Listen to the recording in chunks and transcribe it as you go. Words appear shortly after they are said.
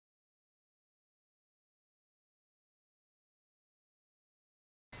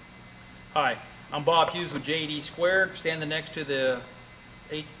Hi, I'm Bob Hughes with JD Squared, standing next to the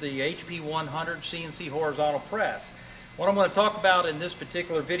HP-100 CNC horizontal press. What I'm going to talk about in this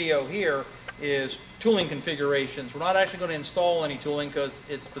particular video here is tooling configurations. We're not actually going to install any tooling because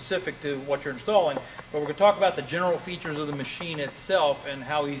it's specific to what you're installing, but we're going to talk about the general features of the machine itself and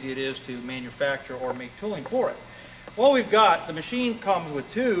how easy it is to manufacture or make tooling for it. Well, we've got, the machine comes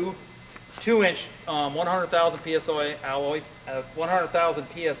with two 2-inch 100,000 psi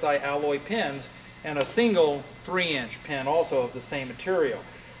alloy pins and a single 3-inch pin also of the same material.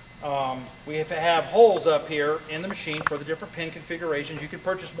 We have holes up here in the machine for the different pin configurations. You can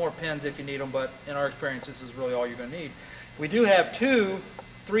purchase more pins if you need them, but in our experience this is really all you're going to need. We do have two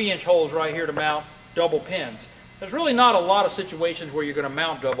 3-inch holes right here to mount double pins. There's really not a lot of situations where you're going to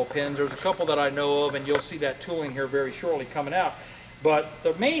mount double pins. There's a couple that I know of, and you'll see that tooling here very shortly coming out. But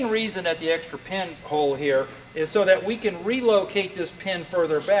the main reason at the extra pin hole here is so that we can relocate this pin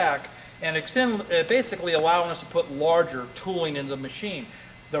further back and extend, basically allowing us to put larger tooling in the machine.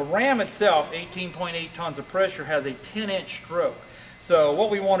 The ram itself, 18.8 tons of pressure, has a 10-inch stroke. So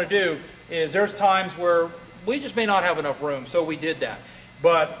what we want to do is there's times where we just may not have enough room, so we did that.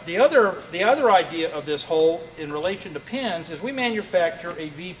 But the other idea of this hole in relation to pins is we manufacture a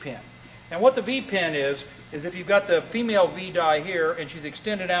V pin. And what the V pin is if you've got the female V die here and she's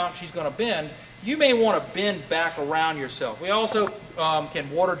extended out and she's going to bend, you may want to bend back around yourself. We also can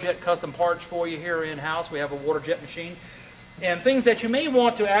water jet custom parts for you here in-house. We have a water jet machine. And things that you may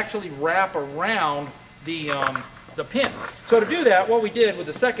want to actually wrap around the pin. So to do that, what we did with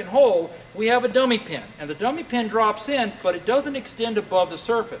the second hole, we have a dummy pin. And the dummy pin drops in, but it doesn't extend above the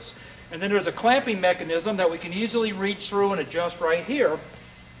surface. And then there's a clamping mechanism that we can easily reach through and adjust right here,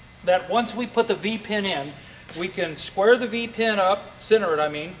 that once we put the V pin in, we can square the V pin up, center it I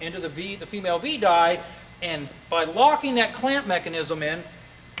mean, into the female V die, and by locking that clamp mechanism in,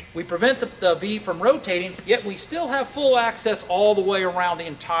 we prevent the V from rotating, yet we still have full access all the way around the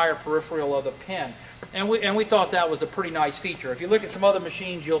entire peripheral of the pin. And we thought that was a pretty nice feature. If you look at some other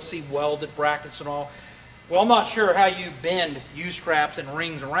machines, you'll see welded brackets and all. Well, I'm not sure how you bend U-straps and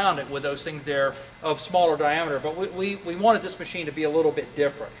rings around it with those things there of smaller diameter, but we wanted this machine to be a little bit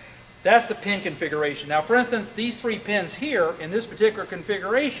different. That's the pin configuration. Now, for instance, these three pins here in this particular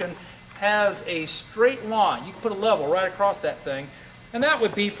configuration has a straight line. You can put a level right across that thing. And that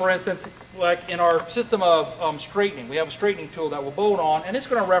would be, for instance, like in our system of straightening. We have a straightening tool that will bolt on, and it's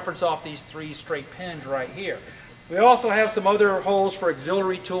going to reference off these three straight pins right here. We also have some other holes for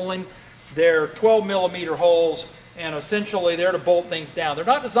auxiliary tooling. They're 12mm holes, and essentially they're to bolt things down. They're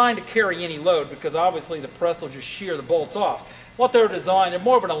not designed to carry any load because obviously the press will just shear the bolts off. What they're designed, they're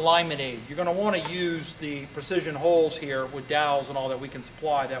more of an alignment aid. You're going to want to use the precision holes here with dowels and all that we can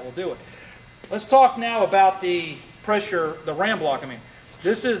supply that will do it. Let's talk now about the pressure, the ram block.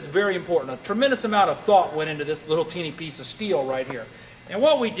 This is very important. A tremendous amount of thought went into this little teeny piece of steel right here. And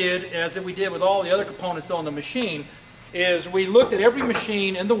what we did, as we did with all the other components on the machine, is we looked at every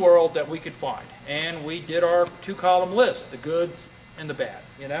machine in the world that we could find. And we did our two-column list, the goods and the bad,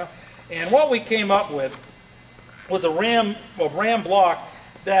 you know. And what we came up with was a ram block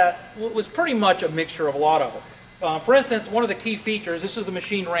that was pretty much a mixture of a lot of them. For instance, one of the key features, this is the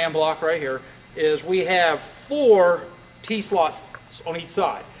machine ram block right here, is we have 4 T-slots on each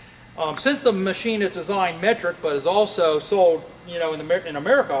side. Since the machine is designed metric but is also sold, you know, in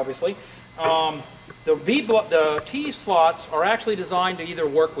America obviously, the T-slots are actually designed to either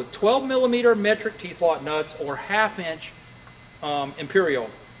work with 12mm metric T-slot nuts or half-inch imperial,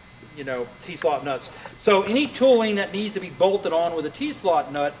 you know, T-slot nuts. So any tooling that needs to be bolted on with a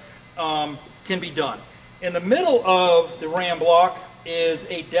T-slot nut can be done. In the middle of the ram block is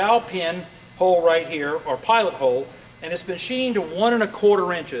a dowel pin hole right here, or pilot hole, and it's machined to 1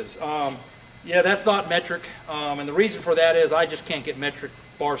 1/4 inches. Yeah, that's not metric, and the reason for that is I just can't get metric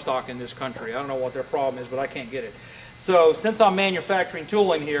bar stock in this country. I don't know what their problem is, but I can't get it. So since I'm manufacturing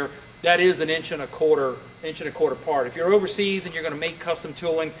tooling here, that is an 1 1/4 part. If you're overseas and you're going to make custom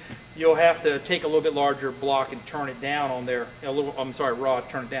tooling, you'll have to take a little bit larger block and turn it down on there. Rod,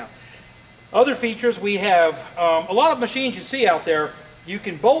 turn it down. Other features, we have a lot of machines you see out there, you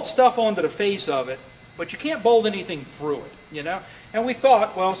can bolt stuff onto the face of it, but you can't bolt anything through it, you know. And we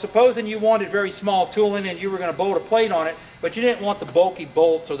thought, well, supposing you wanted very small tooling and you were going to bolt a plate on it, but you didn't want the bulky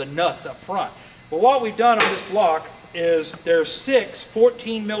bolts or the nuts up front. Well, what we've done on this block is there's 6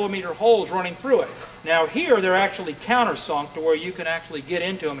 14mm holes running through it. Now here they're actually countersunk to where you can actually get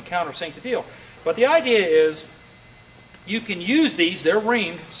into them and countersink the deal. But the idea is you can use these, they're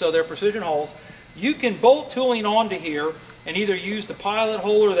reamed, so they're precision holes. You can bolt tooling onto here and either use the pilot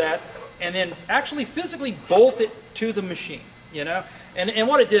hole or that, and then actually physically bolt it to the machine, you know. And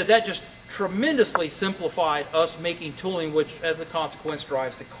what it did, that just tremendously simplified us making tooling, which as a consequence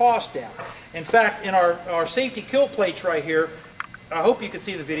drives the cost down. In fact, in our safety kill plates right here, I hope you can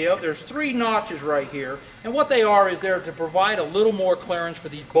see the video, there's 3 notches right here, and what they are is they're to provide a little more clearance for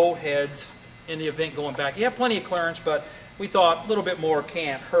these bolt heads in the event going back. You have plenty of clearance, but we thought a little bit more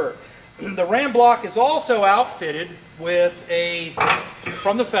can't hurt. The ram block is also outfitted with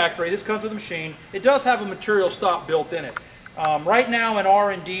from the factory, this comes with the machine, it does have a material stop built in it. Right now in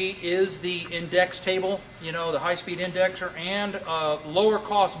R&D is the index table, you know, the high-speed indexer, and a lower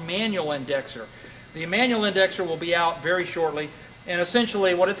cost manual indexer. The manual indexer will be out very shortly, and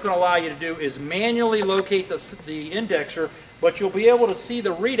essentially what it's going to allow you to do is manually locate the indexer, but you'll be able to see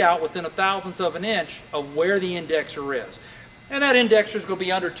the readout within 1/1000th of an inch of where the indexer is. And that indexer is going to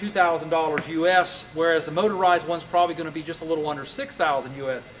be under $2,000 US, whereas the motorized one's probably going to be just a little under $6,000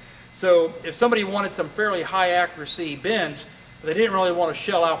 US. So if somebody wanted some fairly high accuracy bends, but they didn't really want to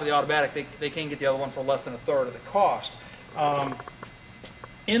shell out for the automatic, they can get the other one for less than 1/3 of the cost.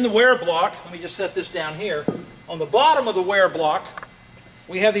 In the wear block, let me just set this down here. On the bottom of the wear block,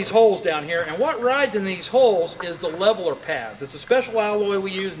 we have these holes down here, and what rides in these holes is the leveler pads. It's a special alloy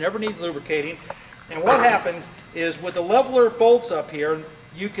we use, never needs lubricating. And what happens is with the leveler bolts up here,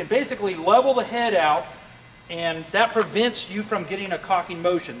 you can basically level the head out, and that prevents you from getting a cocking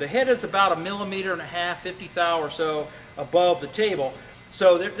motion. The head is about 1.5 millimeters, 50 thou or so above the table.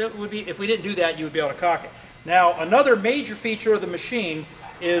 So there would be, if we didn't do that, you would be able to cock it. Now, another major feature of the machine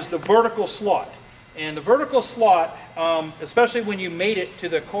is the vertical slot. And the vertical slot, especially when you mate it to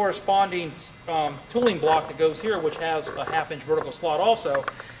the corresponding tooling block that goes here, which has a 1/2-inch vertical slot also,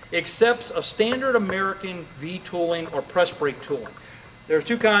 accepts a standard American V-tooling or press brake tooling. There's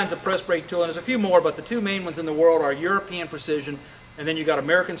 2 kinds of press brake tooling. There's a few more, but the 2 main ones in the world are European Precision, and then you've got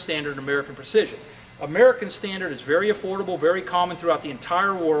American Standard and American Precision. American Standard is very affordable, very common throughout the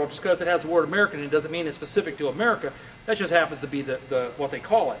entire world. Just because it has the word American, it doesn't mean it's specific to America. That just happens to be what they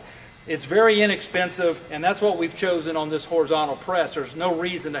call it. It's very inexpensive, and that's what we've chosen on this horizontal press. There's no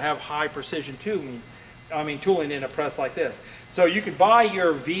reason to have high precision tooling in a press like this. So you could buy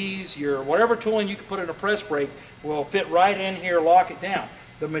your V's, your whatever tooling you can put in a press brake will fit right in here, lock it down.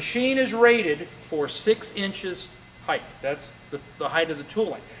 The machine is rated for 6 inches height. That's the height of the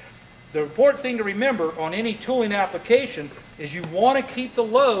tooling. The important thing to remember on any tooling application is you want to keep the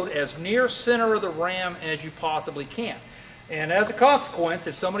load as near center of the ram as you possibly can. And as a consequence,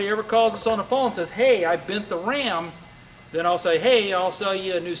 if somebody ever calls us on the phone and says, hey, I bent the ram, then I'll say, hey, I'll sell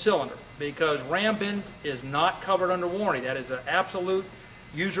you a new cylinder, because ram bend is not covered under warranty. That is an absolute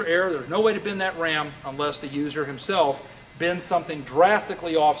user error. There's no way to bend that ram unless the user himself bends something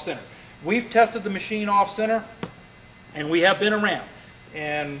drastically off-center. We've tested the machine off-center, and we have bent a ram.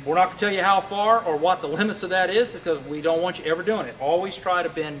 And we're not going to tell you how far or what the limits of that is, because we don't want you ever doing it. Always try to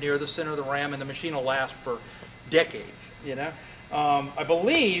bend near the center of the ram, and the machine will last for decades. You know, I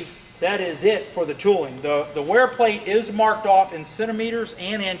believe that is it for the tooling. The wear plate is marked off in centimeters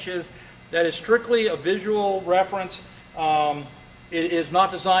and inches. That is strictly a visual reference. It is not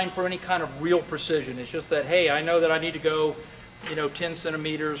designed for any kind of real precision. It's just that, hey, I know that I need to go, 10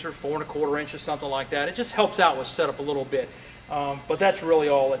 centimeters or 4 1/4 inches, something like that. It just helps out with setup a little bit. But that's really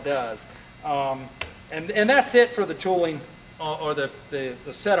all it does. And that's it for the tooling or the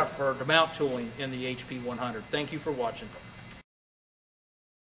setup for the mount tooling in the HP-100. Thank you for watching.